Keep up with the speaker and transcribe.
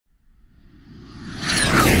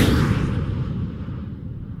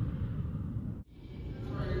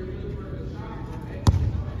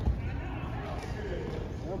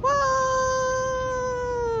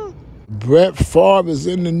Brett Favre is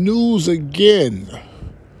in the news again.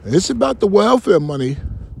 It's about the welfare money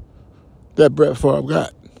that Brett Favre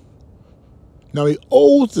got. Now, he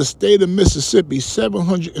owes the state of Mississippi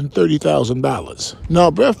 $730,000.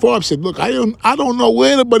 Now, Brett Favre said, look, I don't know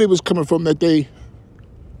where the money was coming from that they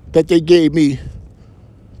gave me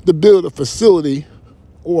to build a facility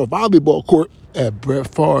or a volleyball court at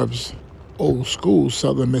Brett Favre's old school,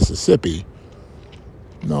 Southern Mississippi.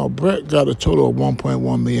 Now, Brett got a total of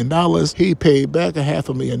 $1.1 million. He paid back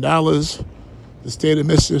 $500,000. The state of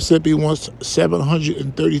Mississippi wants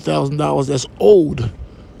 $730,000 that's owed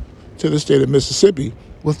to the state of Mississippi.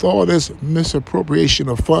 With all this misappropriation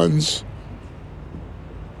of funds,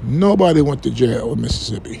 nobody went to jail in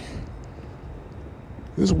Mississippi.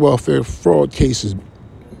 This welfare fraud case is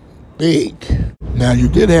big. Now, you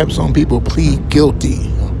did have some people plead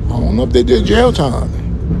guilty. I don't know if they did jail time.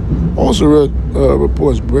 Also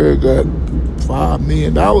reports Brett got $5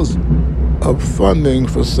 million of funding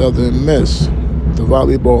for Southern Miss, the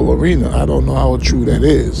volleyball arena. I don't know how true that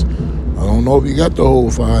is. I don't know if he got the whole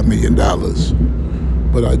 $5 million.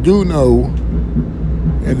 But I do know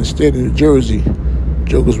in the state of New Jersey,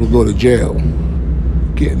 jokers will go to jail.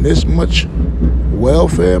 Getting this much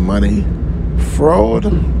welfare money, fraud,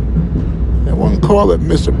 I wouldn't call it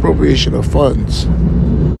misappropriation of funds.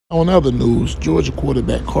 On other news, Georgia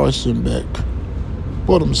quarterback Carson Beck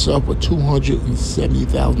bought himself a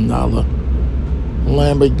 $270,000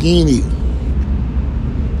 Lamborghini.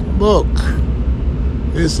 Look,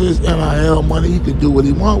 this is NIL money. He can do what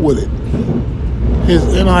he wants with it. His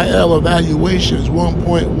NIL evaluation is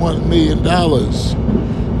 $1.1 million.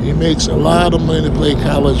 He makes a lot of money to play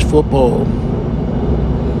college football.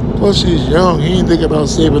 Plus, he's young. He ain't thinking about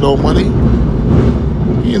saving no money.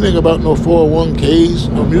 He ain't thinking about no 401ks,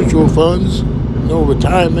 no mutual funds, no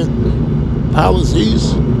retirement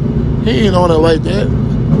policies. He ain't on it like that.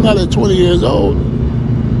 Not at 20 years old.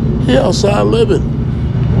 He outside living.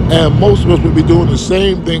 And most of us would be doing the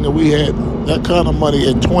same thing if we had that kind of money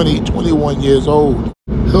at 20, 21 years old.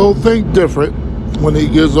 He'll think different when he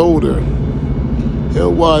gets older.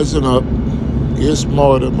 He'll wisen up, get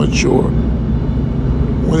smarter, mature.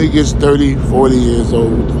 When he gets 30, 40 years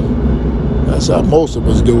old. That's how most of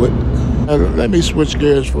us do it. And let me switch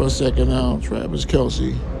gears for a second now. Travis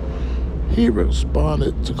Kelce, he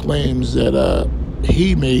responded to claims that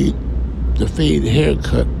he made the fade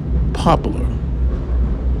haircut popular.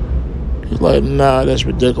 He's like, nah, that's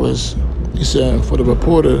ridiculous. He said for the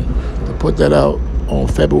reporter to put that out on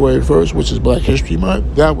February 1st, which is Black History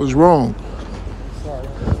Month, that was wrong.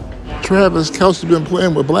 Travis Kelce been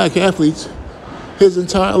playing with black athletes his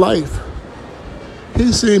entire life.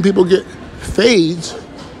 He's seen people get fades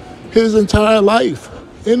his entire life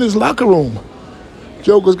in his locker room.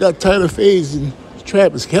 Jokers got tighter fades than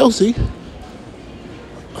Travis Kelce.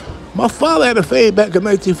 My father had a fade back in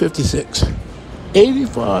 1956.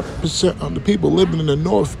 85% of the people living in the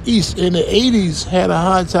Northeast in the 80s had a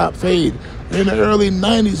high top fade. In the early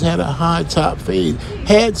 90s had a high top fade.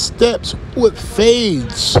 Had steps with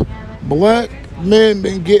fades. Black men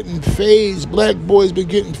been getting fades. Black boys been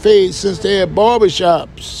getting fades since they had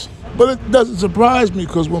barbershops. But it doesn't surprise me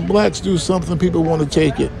because when blacks do something, people want to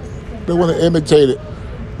take it. They want to imitate it.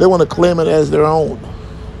 They want to claim it as their own.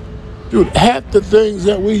 Dude, half the things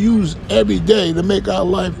that we use every day to make our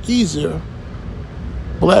life easier,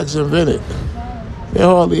 blacks invented. They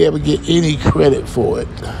hardly ever get any credit for it.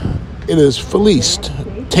 It is fleeced,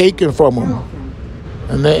 taken from them,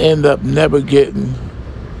 and they end up never getting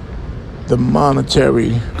the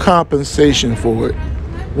monetary compensation for it,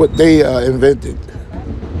 what they invented.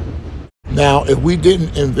 Now, if we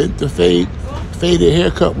didn't invent the faded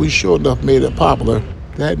haircut, we sure enough made it popular.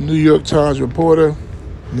 That New York Times reporter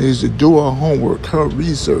needs to do her homework, her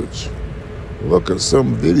research. Look at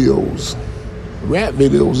some videos, rap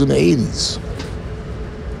videos in the 80s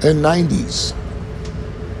and 90s.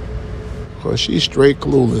 Because she's straight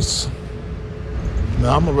clueless.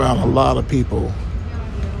 Now, I'm around a lot of people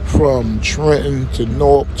from Trenton to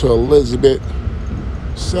North to Elizabeth,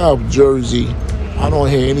 South Jersey. I don't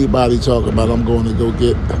hear anybody talking about I'm going to go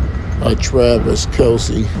get a Travis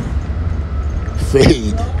Kelce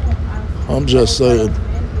fade. I'm just saying,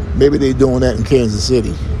 maybe they doing that in Kansas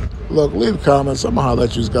City. Look, leave comments. I'm going to holler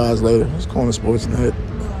at you guys later. It's Corner Sports Net.